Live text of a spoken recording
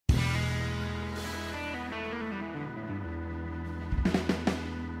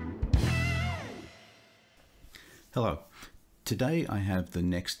Hello. Today I have the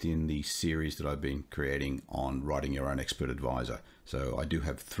next in the series that I've been creating on writing your own expert advisor. So I do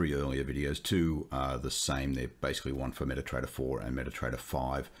have 3 earlier videos. 2 are the same. They're basically one for MetaTrader 4 and MetaTrader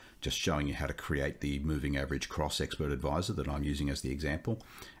 5, just showing you how to create the moving average cross expert advisor that I'm using as the example.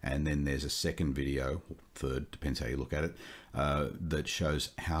 And then there's a second video, or third, depends how you look at it, that shows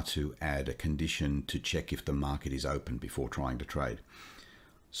how to add a condition to check if the market is open before trying to trade.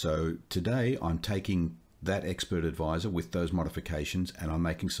 So today I'm taking that expert advisor with those modifications and I'm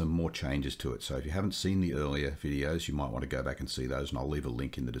making some more changes to it. So if you haven't seen the earlier videos, you might want to go back and see those, and I'll leave a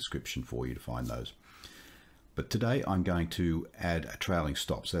link in the description for you to find those. But today I'm going to add a trailing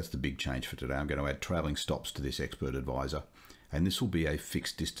stop. So that's the big change for today. I'm going to add trailing stops to this expert advisor, and this will be a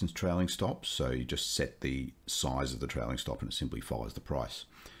fixed distance trailing stop. So you just set the size of the trailing stop and it simply follows the price.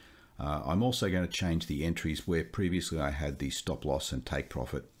 I'm also going to change the entries where previously I had the stop loss and take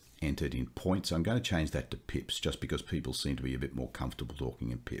profit entered in points. I'm going to change that to pips just because people seem to be a bit more comfortable talking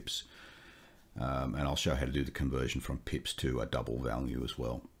in pips. And I'll show how to do the conversion from pips to a double value as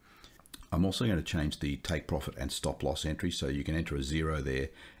well. I'm also going to change the take profit and stop loss entry, so you can enter a 0 there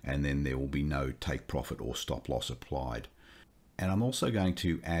and then there will be no take profit or stop loss applied. And I'm also going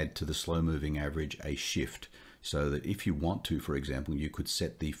to add to the slow moving average a shift, so that if you want to, for example, you could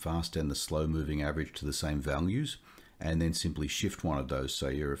set the fast and the slow moving average to the same values and then simply shift one of those, so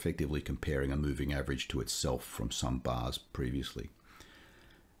you're effectively comparing a moving average to itself from some bars previously.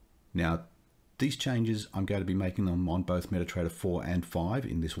 Now, these changes, I'm going to be making them on both MetaTrader 4 and 5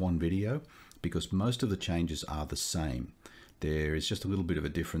 in this one video, because most of the changes are the same. There is just a little bit of a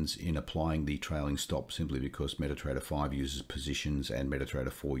difference in applying the trailing stop, simply because MetaTrader 5 uses positions and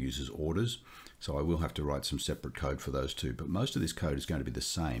MetaTrader 4 uses orders. So I will have to write some separate code for those two, but most of this code is going to be the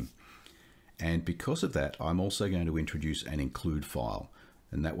same. And because of that, I'm also going to introduce an include file.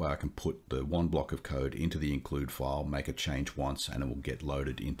 And that way I can put the one block of code into the include file, make a change once, and it will get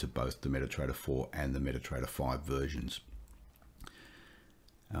loaded into both the MetaTrader 4 and the MetaTrader 5 versions.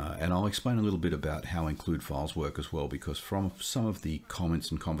 And I'll explain a little bit about how include files work as well, because from some of the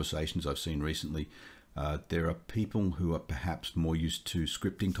comments and conversations I've seen recently, there are people who are perhaps more used to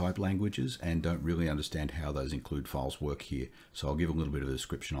scripting type languages and don't really understand how those include files work here. So I'll give a little bit of a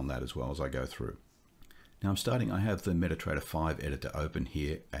description on that as well as I go through. Now I have the MetaTrader 5 editor open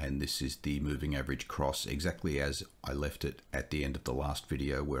here, and this is the moving average cross exactly as I left it at the end of the last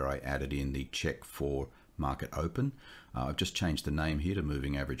video, where I added in the check for market open. I've just changed the name here to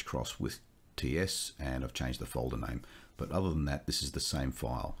moving average cross with TS, and I've changed the folder name. But other than that, this is the same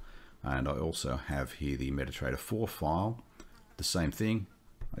file. And I also have here the MetaTrader 4 file, the same thing.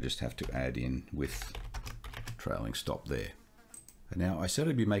 I just have to add in with trailing stop there. And now I said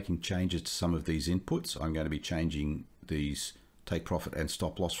I'd be making changes to some of these inputs. I'm going to be changing these take profit and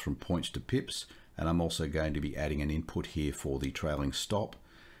stop loss from points to pips, and I'm also going to be adding an input here for the trailing stop,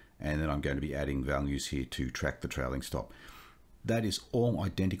 and then I'm going to be adding values here to track the trailing stop. That is all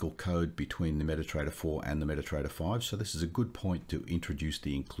identical code between the MetaTrader 4 and the MetaTrader 5, so this is a good point to introduce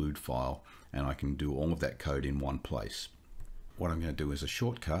the include file, and I can do all of that code in one place. What I'm going to do is a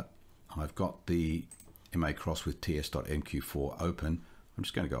shortcut. I've got the MA cross with ts.mq4 open. I'm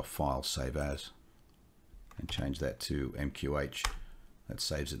just going to go File, Save As, and change that to MQH. That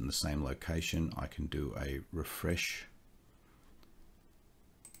saves it in the same location. I can do a refresh.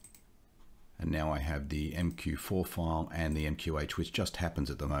 And now I have the MQ4 file and the MQH, which just happens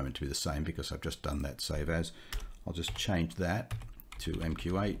at the moment to be the same because I've just done that save as. I'll just change that to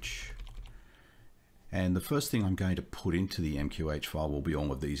MQH. And the first thing I'm going to put into the MQH file will be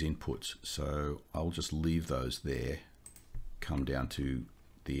all of these inputs. So I'll just leave those there, come down to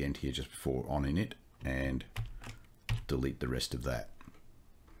the end here just before on init, and delete the rest of that.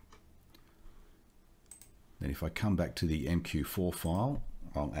 Then if I come back to the MQ4 file,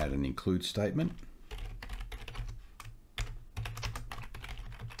 I'll add an include statement.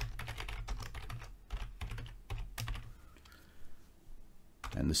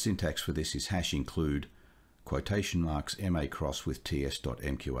 And the syntax for this is hash include quotation marks MA cross with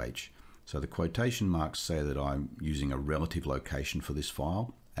ts.mqh. So the quotation marks say that I'm using a relative location for this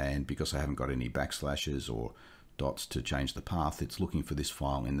file, and because I haven't got any backslashes or dots to change the path, it's looking for this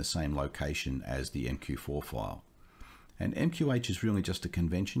file in the same location as the MQ4 file. And MQH is really just a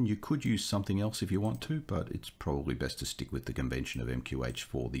convention. You could use something else if you want to, but it's probably best to stick with the convention of MQH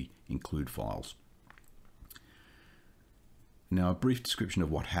for the include files. Now a brief description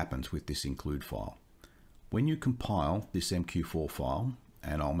of what happens with this include file. When you compile this MQ4 file,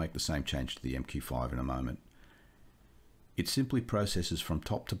 and I'll make the same change to the MQ5 in a moment, it simply processes from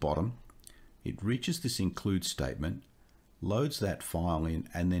top to bottom. It reaches this include statement, loads that file in,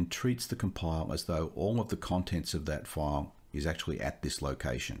 and then treats the compile as though all of the contents of that file is actually at this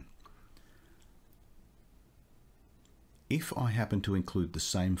location. If I happen to include the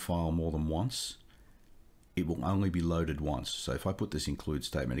same file more than once, it will only be loaded once. So if I put this include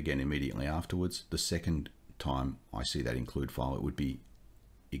statement again immediately afterwards, the second time I see that include file, it would be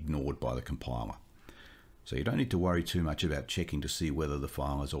ignored by the compiler. So you don't need to worry too much about checking to see whether the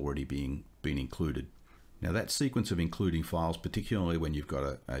file has already been included. Now that sequence of including files, particularly when you've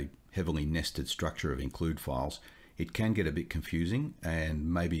got a heavily nested structure of include files, it can get a bit confusing,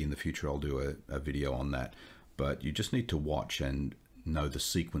 and maybe in the future I'll do a video on that. But you just need to watch and know the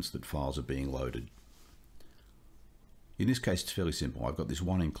sequence that files are being loaded. In this case, it's fairly simple. I've got this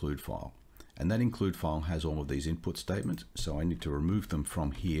one include file, and that include file has all of these input statements, so I need to remove them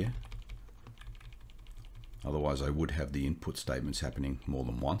from here. Otherwise I would have the input statements happening more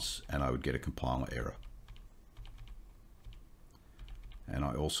than once, and I would get a compiler error. And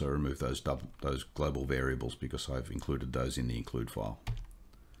I also remove those global variables because I've included those in the include file.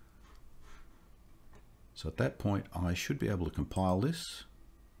 So at that point, I should be able to compile this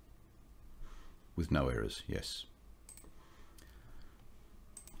with no errors, yes.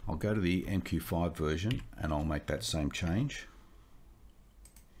 I'll go to the MT5 version and I'll make that same change.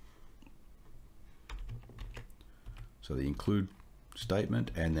 So the include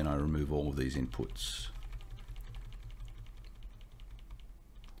statement, and then I remove all of these inputs.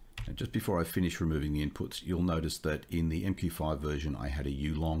 And just before I finish removing the inputs, you'll notice that in the MT5 version I had a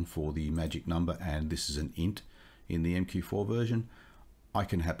ulong for the magic number, and this is an int in the MT4 version. I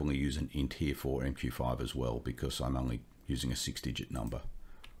can happily use an int here for MT5 as well because I'm only using a 6-digit number.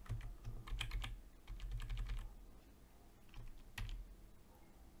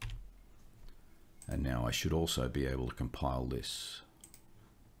 And now I should also be able to compile this.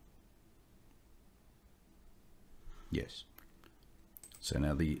 Yes. So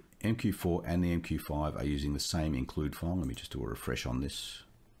now the MT4 and the MT5 are using the same include file. Let me just do a refresh on this.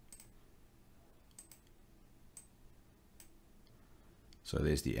 So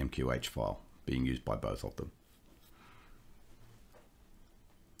there's the MQH file being used by both of them.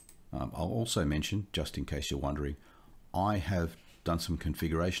 I'll also mention, just in case you're wondering, I have done some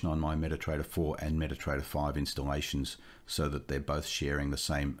configuration on my MetaTrader 4 and MetaTrader 5 installations so that they're both sharing the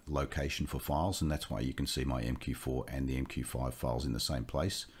same location for files, and that's why you can see my MT4 and the MT5 files in the same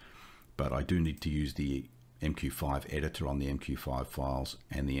place. But I do need to use the MT5 editor on the MT5 files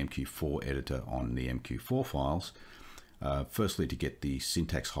and the MT4 editor on the MT4 files. Firstly, to get the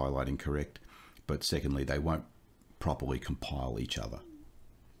syntax highlighting correct, but secondly, they won't properly compile each other.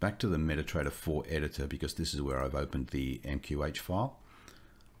 Back to the MetaTrader 4 editor, because this is where I've opened the MQH file.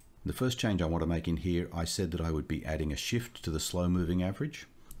 The first change I want to make in here, I said that I would be adding a shift to the slow moving average,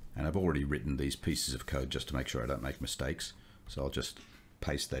 and I've already written these pieces of code just to make sure I don't make mistakes. So I'll just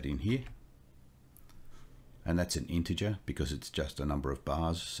paste that in here. And that's an integer because it's just a number of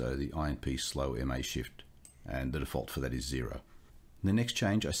bars, so the INP slow MA shift, and the default for that is 0. The next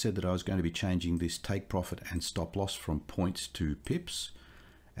change, I said that I was going to be changing this take profit and stop loss from points to pips.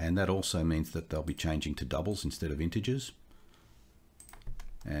 And that also means that they'll be changing to doubles instead of integers.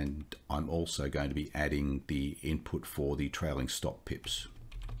 And I'm also going to be adding the input for the trailing stop pips.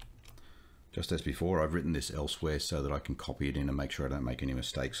 Just as before, I've written this elsewhere so that I can copy it in and make sure I don't make any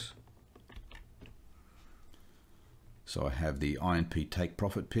mistakes. So I have the INP take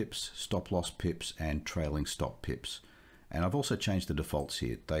profit pips, stop loss pips, and trailing stop pips. And I've also changed the defaults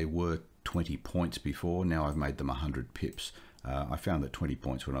here. They were 20 points before, now I've made them 100 pips. I found that 20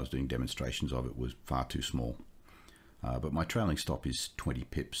 points when I was doing demonstrations of it was far too small. But my trailing stop is 20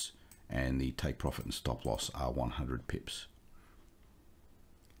 pips and the take profit and stop loss are 100 pips.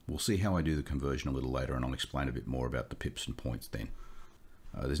 We'll see how I do the conversion a little later, and I'll explain a bit more about the pips and points then.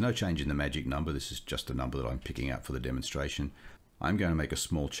 There's no change in the magic number. This is just a number that I'm picking out for the demonstration. I'm going to make a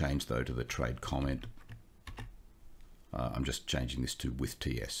small change though to the trade comment. I'm just changing this to with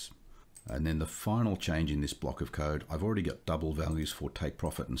TS. And then the final change in this block of code, I've already got double values for take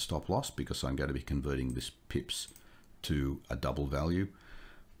profit and stop loss because I'm going to be converting this pips to a double value,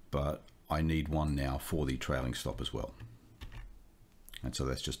 but I need one now for the trailing stop as well. And so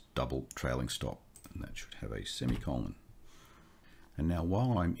that's just double trailing stop, and that should have a semicolon. And now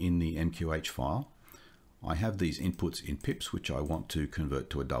while I'm in the MQH file, I have these inputs in pips which I want to convert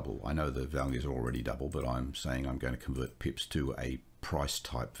to a double. I know the values are already double, but I'm saying I'm going to convert pips to a price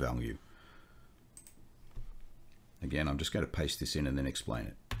type value. Again, I'm just going to paste this in and then explain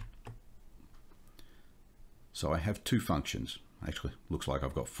it. So I have two functions. Actually, looks like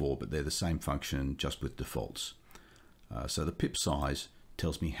I've got 4, but they're the same function just with defaults. So the pip size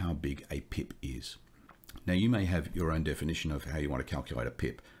tells me how big a pip is. Now you may have your own definition of how you want to calculate a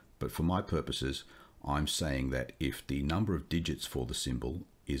pip, but for my purposes, I'm saying that if the number of digits for the symbol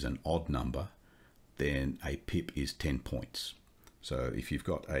is an odd number, then a pip is 10 points. So if you've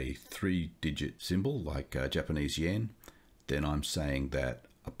got a 3-digit symbol like Japanese yen, then I'm saying that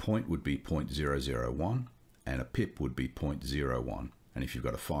a point would be 0.001 and a pip would be 0.01. And if you've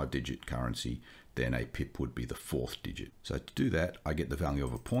got a 5-digit currency, then a pip would be the 4th digit. So to do that, I get the value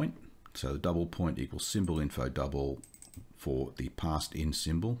of a point. So the double point equals symbol info double for the passed in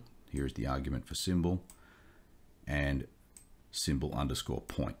symbol. Here is the argument for symbol, and symbol underscore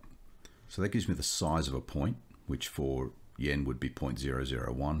point. So that gives me the size of a point, which for yen would be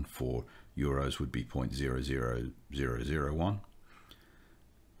 0.001, for euros would be 0.00001.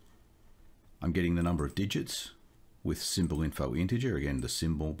 I'm getting the number of digits with symbol info integer, again the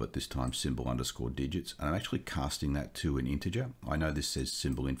symbol, but this time symbol underscore digits, and I'm actually casting that to an integer. I know this says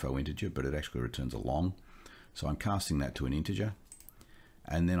symbol info integer, but it actually returns a long, so I'm casting that to an integer.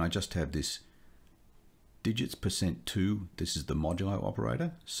 And then I just have this digits %2, this is the modulo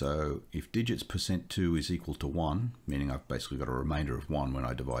operator. So if digits %2 is equal to 1, meaning I've basically got a remainder of 1 when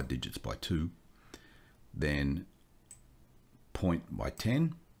I divide digits by 2, then point by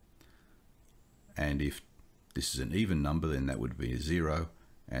 10. And if this is an even number, then that would be a 0,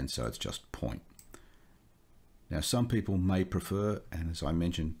 and so it's just point. Now some people may prefer, and as I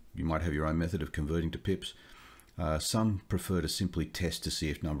mentioned, you might have your own method of converting to pips. Some prefer to simply test to see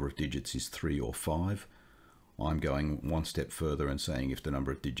if number of digits is 3 or 5. I'm going one step further and saying if the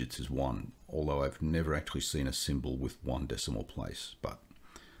number of digits is 1, although I've never actually seen a symbol with 1 decimal place. But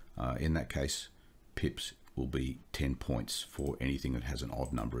in that case, pips will be 10 points for anything that has an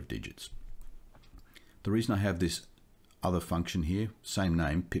odd number of digits. The reason I have this other function here, same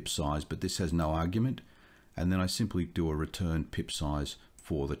name, pip size, but this has no argument, and then I simply do a return pip size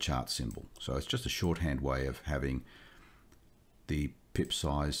for the chart symbol. So it's just a shorthand way of having the pip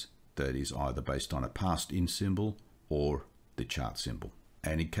size that is either based on a passed in symbol or the chart symbol.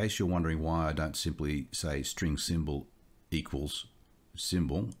 And in case you're wondering why I don't simply say string symbol equals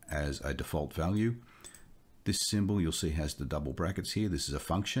symbol as a default value, this symbol you'll see has the double brackets here. This is a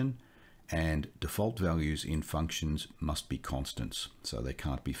function, and default values in functions must be constants, so they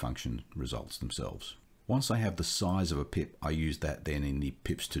can't be function results themselves. Once I have the size of a pip, I use that then in the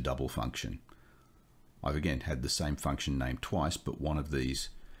pips to double function. I've again had the same function name twice, but one of these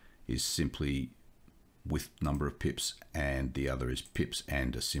is simply with number of pips and the other is pips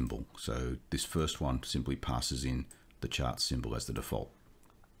and a symbol. So this first one simply passes in the chart symbol as the default.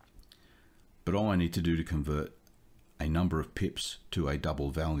 But all I need to do to convert a number of pips to a double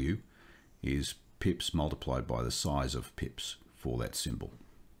value is pips multiplied by the size of pips for that symbol.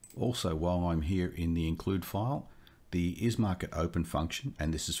 Also, while I'm here in the include file, the isMarketOpen function,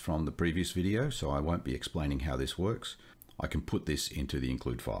 and this is from the previous video, so I won't be explaining how this works. I can put this into the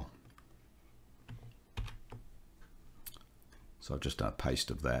include file. So I've just done a paste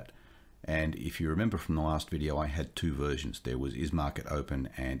of that. And if you remember from the last video, I had two versions. There was isMarketOpen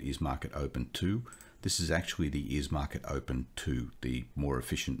and isMarketOpen 2. This is actually the isMarketOpen 2, the more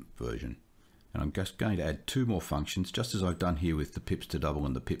efficient version. And I'm just going to add two more functions, just as I've done here with the pips to double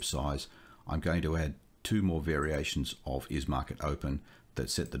and the pip size. I'm going to add two more variations of isMarketOpen that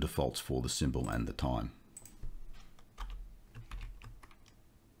set the defaults for the symbol and the time.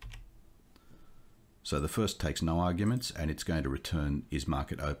 So the first takes no arguments, and it's going to return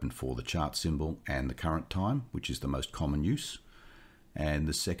isMarketOpen for the chart symbol and the current time, which is the most common use. And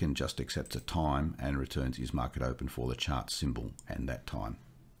the second just accepts a time and returns isMarketOpen for the chart symbol and that time.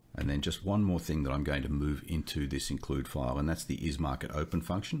 And then just one more thing that I'm going to move into this include file, and that's the isMarketOpen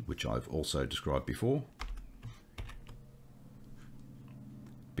function, which I've also described before,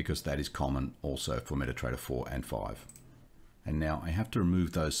 because that is common also for MetaTrader 4 and 5. And now I have to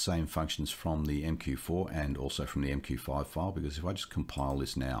remove those same functions from the MQ4 and also from the MQ5 file, because if I just compile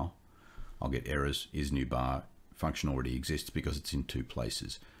this now, I'll get errors, is new bar, function already exists because it's in two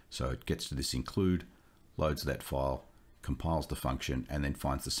places. So it gets to this include, loads that file, compiles the function, and then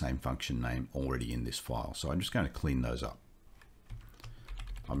finds the same function name already in this file. So I'm just going to clean those up.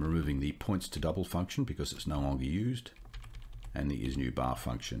 I'm removing the points to double function because it's no longer used, and the isNewBar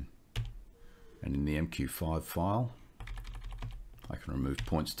function. And in the MQ5 file, I can remove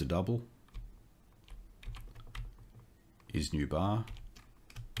points to double, isNewBar,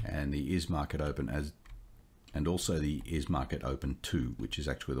 and the isMarketOpen and also the isMarketOpen 2, which is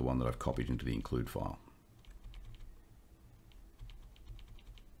actually the one that I've copied into the include file.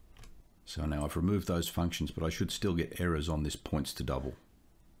 So now I've removed those functions, but I should still get errors on this points to double.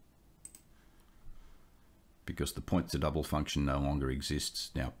 because the points to double function no longer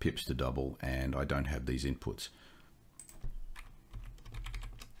exists. Now pips to double, and I don't have these inputs.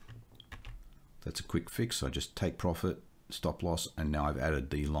 That's a quick fix. I just take profit, stop loss, and now I've added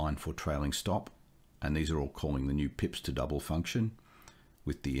the line for trailing stop, and these are all calling the new pips to double function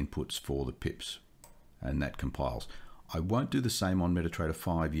with the inputs for the pips, and that compiles. I won't do the same on MetaTrader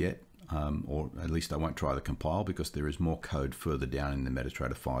 5 yet, or at least I won't try the compile because there is more code further down in the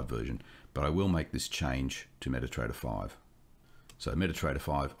MetaTrader 5 version, but I will make this change to MetaTrader 5. So MetaTrader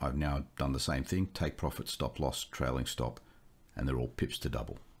 5, I've now done the same thing, take profit, stop loss, trailing stop, and they're all pips to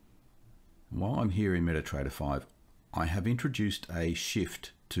double. While I'm here in MetaTrader 5, I have introduced a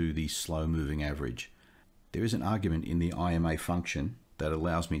shift to the slow moving average. There is an argument in the IMA function that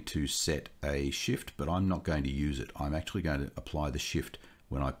allows me to set a shift, but I'm not going to use it. I'm actually going to apply the shift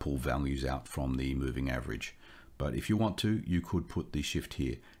when I pull values out from the moving average. But if you want to, you could put the shift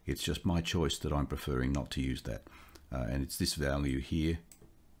here. It's just my choice that I'm preferring not to use that. And it's this value here.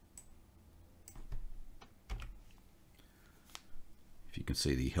 If you can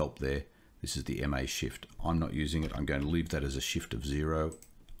see the help there, this is the MA shift. I'm not using it. I'm going to leave that as a shift of 0.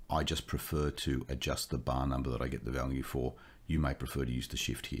 I just prefer to adjust the bar number that I get the value for. You may prefer to use the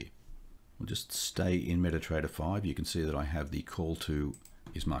shift here. We'll just stay in MetaTrader 5. You can see that I have the call to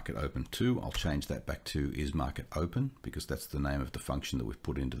isMarketOpen2. I'll change that back to isMarketOpen because that's the name of the function that we've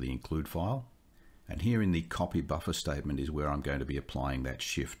put into the include file. And here in the copy buffer statement is where I'm going to be applying that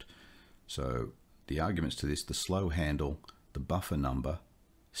shift. So the arguments to this, the slow handle, the buffer number,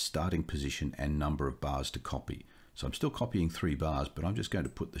 starting position, and number of bars to copy. So I'm still copying 3 bars, but I'm just going to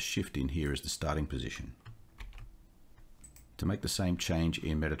put the shift in here as the starting position. To make the same change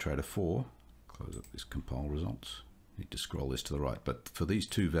in MetaTrader 4, close up this compile results. Need to scroll this to the right, but for these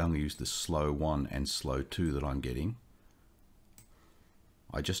two values, the slow 1 and slow 2 that I'm getting,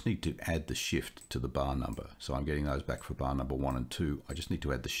 I just need to add the shift to the bar number. So I'm getting those back for bar number 1 and 2. I just need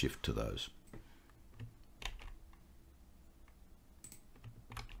to add the shift to those.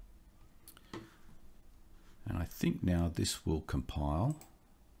 And I think now this will compile.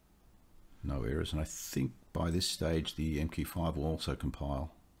 No errors. And I think by this stage the MT5 will also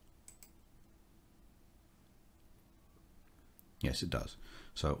compile. Yes, it does.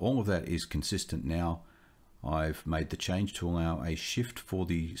 So all of that is consistent now. I've made the change to allow a shift for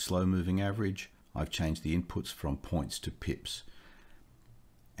the slow moving average. I've changed the inputs from points to pips.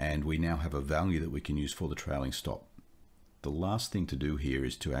 And we now have a value that we can use for the trailing stop. The last thing to do here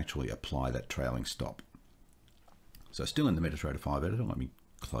is to actually apply that trailing stop. So still in the MetaTrader 5 editor, let me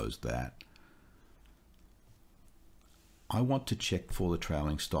close that. I want to check for the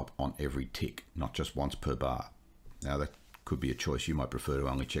trailing stop on every tick, not just once per bar. Now that could be a choice. You might prefer to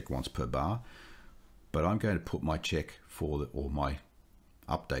only check once per bar, but I'm going to put my check for the, or my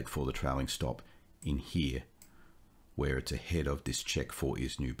update for the trailing stop in here, where it's ahead of this check for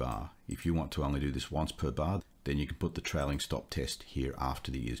is new bar. If you want to only do this once per bar, then you can put the trailing stop test here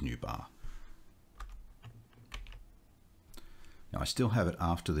after the is new bar. Now I still have it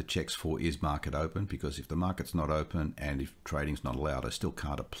after the checks for is market open, because if the market's not open and if trading's not allowed, I still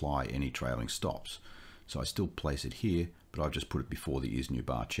can't apply any trailing stops. So I still place it here, but I've just put it before the is new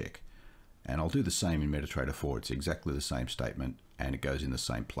bar check. And I'll do the same in MetaTrader 4. It's exactly the same statement and it goes in the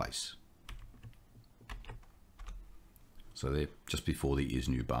same place. So they're just before the is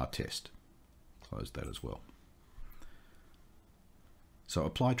new bar test. Close that as well. So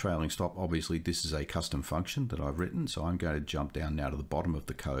apply trailing stop, obviously this is a custom function that I've written, so I'm going to jump down now to the bottom of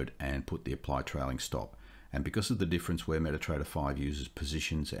the code and put the apply trailing stop. And because of the difference where MetaTrader 5 uses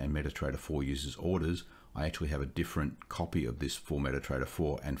positions and MetaTrader 4 uses orders, I actually have a different copy of this for MetaTrader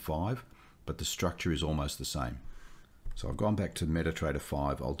 4 and 5, but the structure is almost the same. So I've gone back to MetaTrader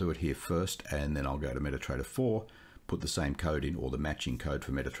 5, I'll do it here first, and then I'll go to MetaTrader 4, put the same code in, or the matching code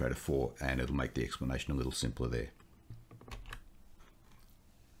for MetaTrader 4, and it'll make the explanation a little simpler there.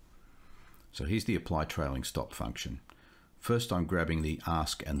 So here's the apply trailing stop function. First I'm grabbing the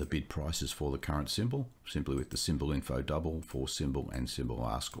ask and the bid prices for the current symbol, simply with the symbol info double for symbol and symbol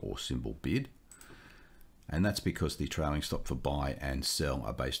ask or symbol bid. And that's because the trailing stop for buy and sell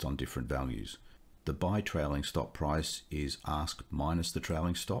are based on different values. The buy trailing stop price is ask minus the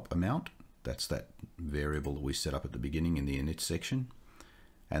trailing stop amount. That's that variable that we set up at the beginning in the init section.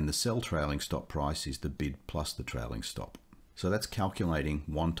 And the sell trailing stop price is the bid plus the trailing stop. So that's calculating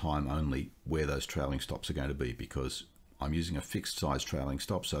one time only where those trailing stops are going to be, because I'm using a fixed size trailing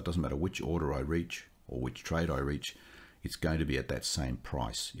stop, so it doesn't matter which order I reach or which trade I reach, it's going to be at that same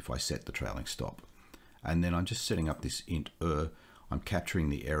price if I set the trailing stop. And then I'm just setting up this int err. I'm capturing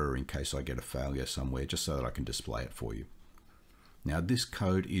the error in case I get a failure somewhere, just so that I can display it for you. Now this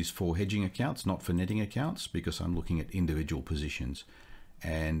code is for hedging accounts, not for netting accounts, because I'm looking at individual positions.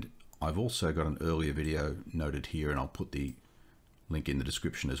 And I've also got an earlier video noted here, and I'll put the link in the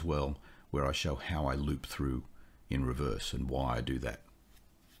description as well, where I show how I loop through in reverse and why I do that.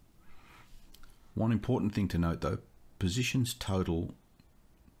 One important thing to note though, positions total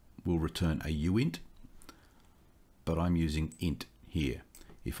will return a uint, but I'm using int here.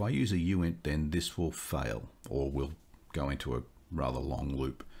 If I use a uint, then this will fail or will go into a rather long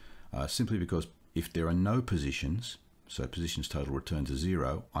loop, simply because if there are no positions, so positions total returns a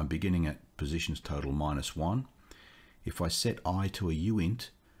 0, I'm beginning at positions total -1. If I set I to a uint,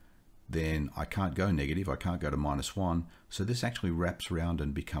 then I can't go negative, I can't go to -1, so this actually wraps around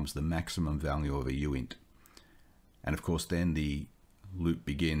and becomes the maximum value of a uint. And of course then the loop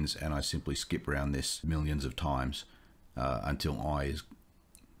begins, and I simply skip around this millions of times until I is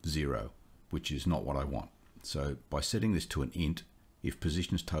 0, which is not what I want. So by setting this to an int, if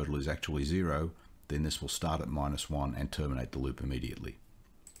positions total is actually 0, then this will start at -1 and terminate the loop immediately.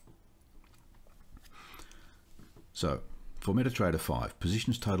 So for MetaTrader 5,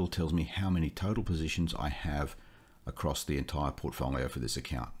 positions total tells me how many total positions I have across the entire portfolio for this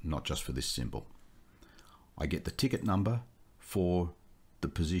account, not just for this symbol. I get the ticket number for the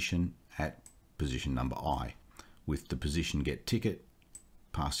position at position number I, with the position get ticket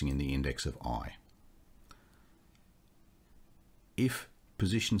passing in the index of I. If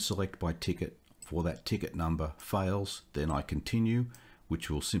position select by ticket for that ticket number fails, then I continue, which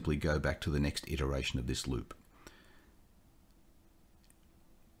will simply go back to the next iteration of this loop.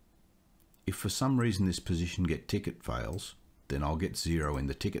 If for some reason this position get ticket fails, then I'll get 0 in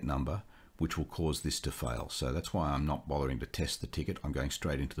the ticket number, which will cause this to fail. So that's why I'm not bothering to test the ticket. I'm going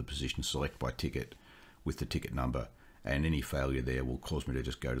straight into the position select by ticket with the ticket number, and any failure there will cause me to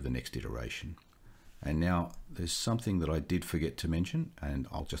just go to the next iteration. And now there's something that I did forget to mention, and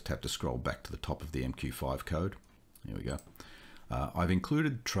I'll just have to scroll back to the top of the MQ5 code. Here we go. I've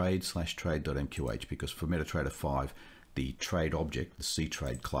included trade/trade.mqh because for MetaTrader 5, the trade object, the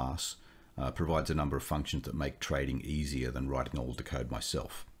ctrade class, provides a number of functions that make trading easier than writing all the code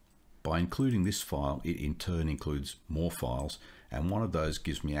myself. By including this file, it in turn includes more files, and one of those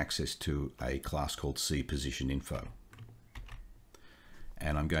gives me access to a class called cPositionInfo.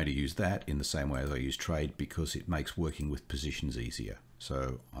 And I'm going to use that in the same way as I use trade because it makes working with positions easier.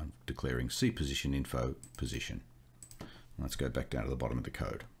 So I'm declaring cPositionInfo position. Let's go back down to the bottom of the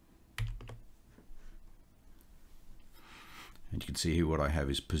code. And you can see here what I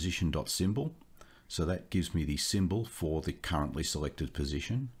have is position.symbol. So that gives me the symbol for the currently selected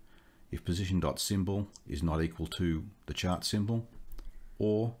position. If position.symbol is not equal to the chart symbol,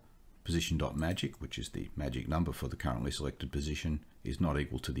 or position.magic, which is the magic number for the currently selected position, is not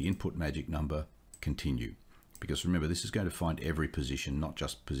equal to the input magic number, continue. Because remember, this is going to find every position, not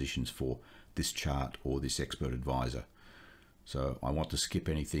just positions for this chart or this expert advisor. So I want to skip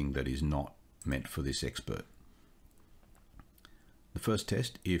anything that is not meant for this expert. The first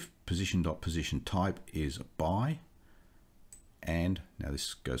test, if position.position type is buy, and now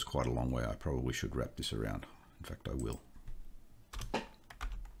this goes quite a long way, I probably should wrap this around. In fact, I will.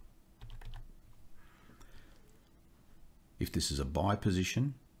 If this is a buy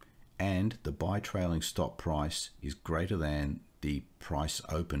position and the buy trailing stop price is greater than the price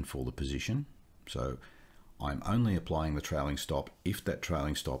open for the position, so I'm only applying the trailing stop if that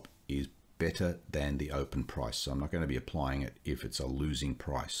trailing stop is better than the open price. So I'm not going to be applying it if it's a losing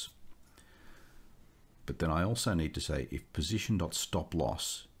price. But then I also need to say if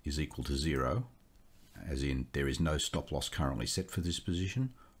position.stop-loss is equal to 0, as in there is no stop loss currently set for this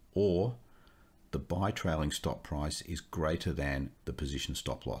position, or the buy trailing stop price is greater than the position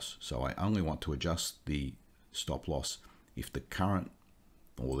stop loss. So I only want to adjust the stop loss if the current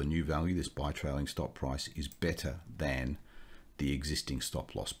or the new value, this buy trailing stop price, is better than the existing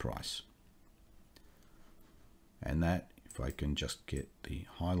stop loss price. And that, if I can just get the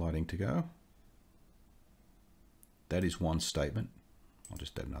highlighting to go, that is one statement. I'll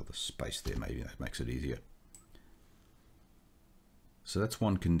just add another space there, maybe that makes it easier. So that's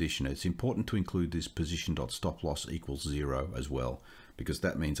one condition. It's important to include this position.stop-loss equals 0 as well, because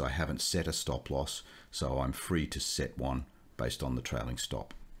that means I haven't set a stop loss, so I'm free to set one based on the trailing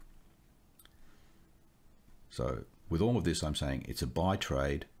stop. So with all of this, I'm saying it's a buy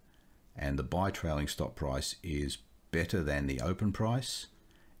trade, and the buy trailing stop price is better than the open price,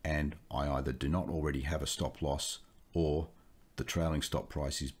 and I either do not already have a stop loss, or the trailing stop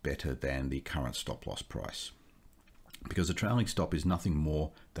price is better than the current stop loss price. Because a trailing stop is nothing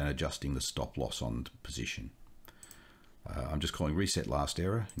more than adjusting the stop loss on the position. I'm just calling reset last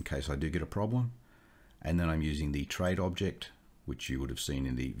error in case I do get a problem. And then I'm using the trade object which you would have seen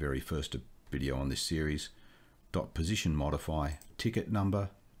in the very first video on this series, dot position modify, ticket number,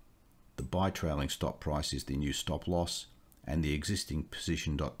 the buy trailing stop price is the new stop loss, and the existing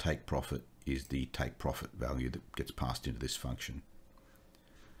position dot take profit is the take profit value that gets passed into this function.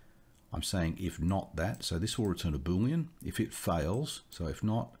 I'm saying if not that, so this will return a boolean. If it fails, so if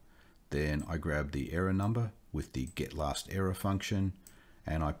not, then I grab the error number with the get last error function,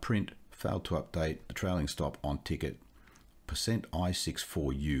 and I print failed to update the trailing stop on ticket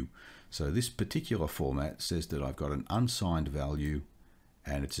 %I64U. So this particular format says that I've got an unsigned value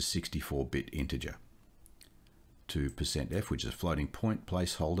and it's a 64-bit integer. To %F, which is a floating point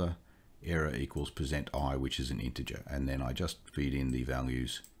placeholder, error equals %I, which is an integer, and then I just feed in the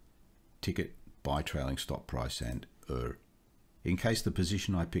values ticket, buy trailing stop price, and ER. In case the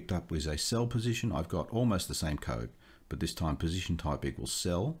position I picked up was a sell position, I've got almost the same code, but this time position type equals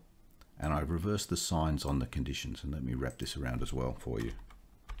sell, and I've reversed the signs on the conditions. And let me wrap this around as well for you.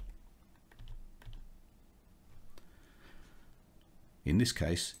 In this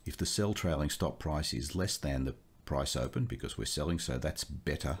case, if the sell trailing stop price is less than the price open, because we're selling, so that's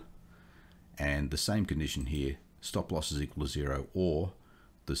better, and the same condition here, stop loss is equal to 0, or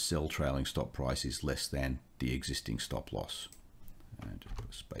the sell trailing stop price is less than the existing stop loss. And just put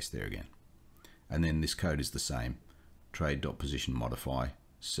a space there again. And then this code is the same. Trade.position modify,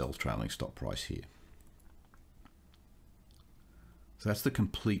 sell trailing stop price here. So that's the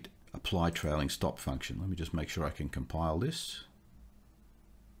complete apply trailing stop function. Let me just make sure I can compile this.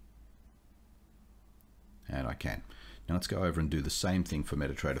 And I can. Now let's go over and do the same thing for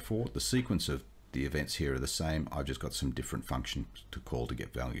MetaTrader 4. The sequence of the events here are the same. I've just got some different functions to call to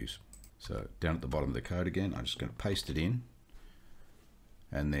get values. So down at the bottom of the code again, I'm just going to paste it in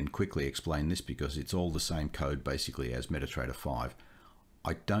and then quickly explain this because it's all the same code basically as MetaTrader 5.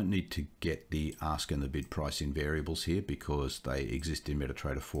 I don't need to get the ask and the bid price in variables here because they exist in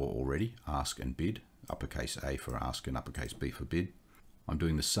MetaTrader 4 already. Ask and bid, uppercase A for ask and uppercase B for bid. I'm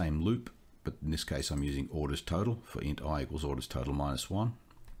doing the same loop, but in this case I'm using orders total for int I equals orders total minus 1.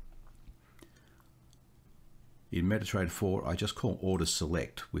 In MetaTrader 4, I just call order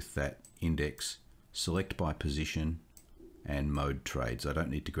select with that index, select by position and mode trades. I don't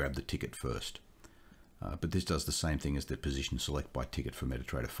need to grab the ticket first. But this does the same thing as the position select by ticket for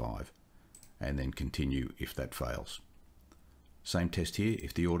MetaTrader 5, and then continue if that fails. Same test here.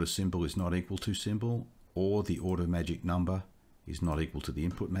 If the order symbol is not equal to symbol, or the order magic number is not equal to the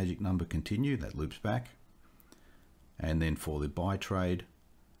input magic number, continue. That loops back. And then for the buy trade,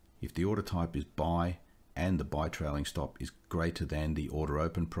 if the order type is buy and the buy trailing stop is greater than the order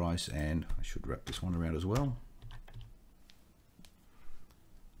open price, and I should wrap this one around as well.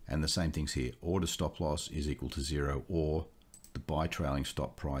 And the same things here, order stop loss is equal to 0, or the buy trailing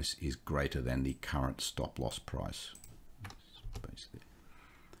stop price is greater than the current stop loss price.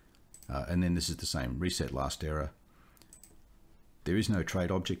 And then this is the same, reset last error. There is no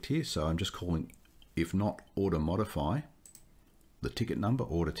trade object here, so I'm just calling if not order modify, the ticket number,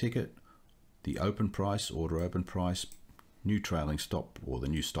 order ticket, the open price, order open price, new trailing stop or the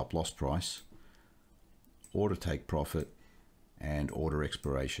new stop loss price, order take profit, and order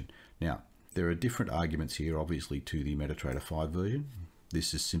expiration. Now, there are different arguments here, obviously, to the MetaTrader 5 version.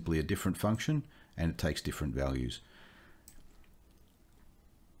 This is simply a different function and it takes different values.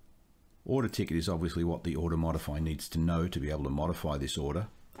 Order ticket is obviously what the order modify needs to know to be able to modify this order.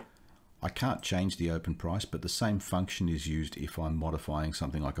 I can't change the open price, but the same function is used if I'm modifying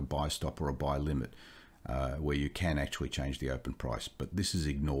something like a buy stop or a buy limit, where you can actually change the open price. But this is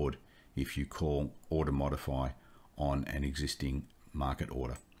ignored if you call order modify on an existing market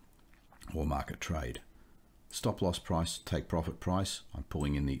order or market trade. Stop loss price, take profit price, I'm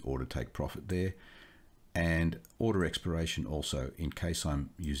pulling in the order take profit there. And order expiration also, in case I'm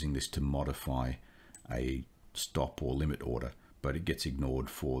using this to modify a stop or limit order, but it gets ignored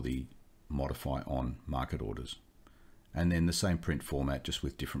for the modify on market orders. And then the same print format, just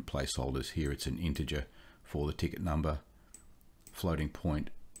with different placeholders. Here it's an integer for the ticket number, floating point,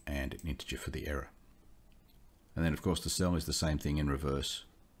 and an integer for the error. And then of course the sell is the same thing in reverse.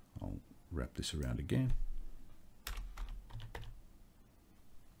 I'll wrap this around again.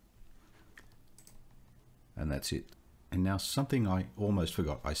 And that's it. And now something I almost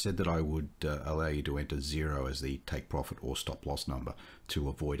forgot. I said that I would allow you to enter 0 as the take profit or stop loss number to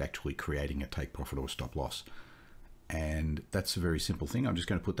avoid actually creating a take profit or stop loss. And that's a very simple thing. I'm just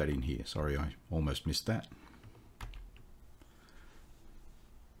going to put that in here. Sorry, I almost missed that.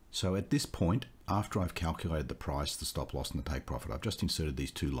 So at this point, after I've calculated the price, the stop loss, and the take profit, I've just inserted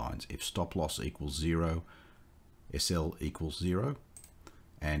these two lines. If stop loss equals 0, SL equals 0.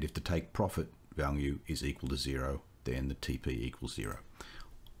 And if the take profit value is equal to 0, then the TP equals 0.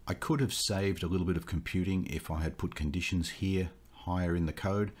 I could have saved a little bit of computing if I had put conditions here higher in the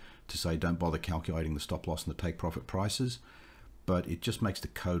code to say don't bother calculating the stop loss and the take profit prices, but it just makes the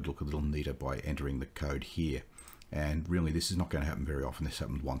code look a little neater by entering the code here. And really this is not going to happen very often. This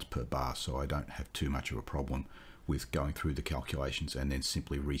happens once per bar, so I don't have too much of a problem with going through the calculations and then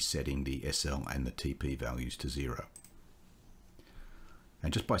simply resetting the SL and the TP values to 0.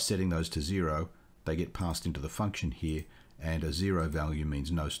 And just by setting those to 0, they get passed into the function here, and a 0 value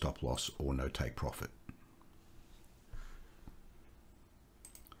means no stop loss or no take profit.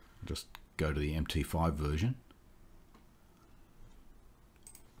 Just go to the MT5 version.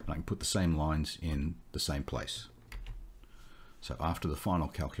 I can put the same lines in the same place. So after the final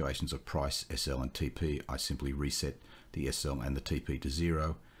calculations of price, SL and TP, I simply reset the SL and the TP to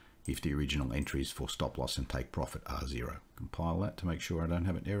 0 if the original entries for stop loss and take profit are 0. Compile that to make sure I don't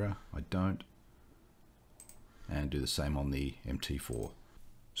have an error. I don't. And do the same on the MT4.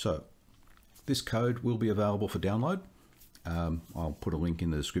 So this code will be available for download. I'll put a link in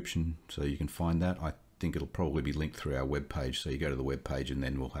the description so you can find that. I think it'll probably be linked through our web page, so you go to the web page and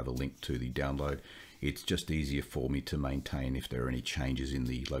then we'll have a link to the download. It's just easier for me to maintain if there are any changes in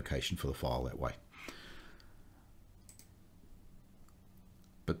the location for the file that way.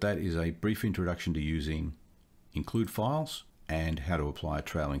 But that is a brief introduction to using include files and how to apply a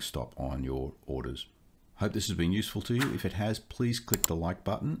trailing stop on your orders. Hope this has been useful to you. If it has, please click the like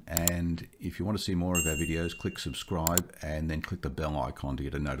button, and if you want to see more of our videos, click subscribe and then click the bell icon to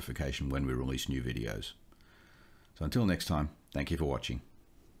get a notification when we release new videos. So until next time, thank you for watching.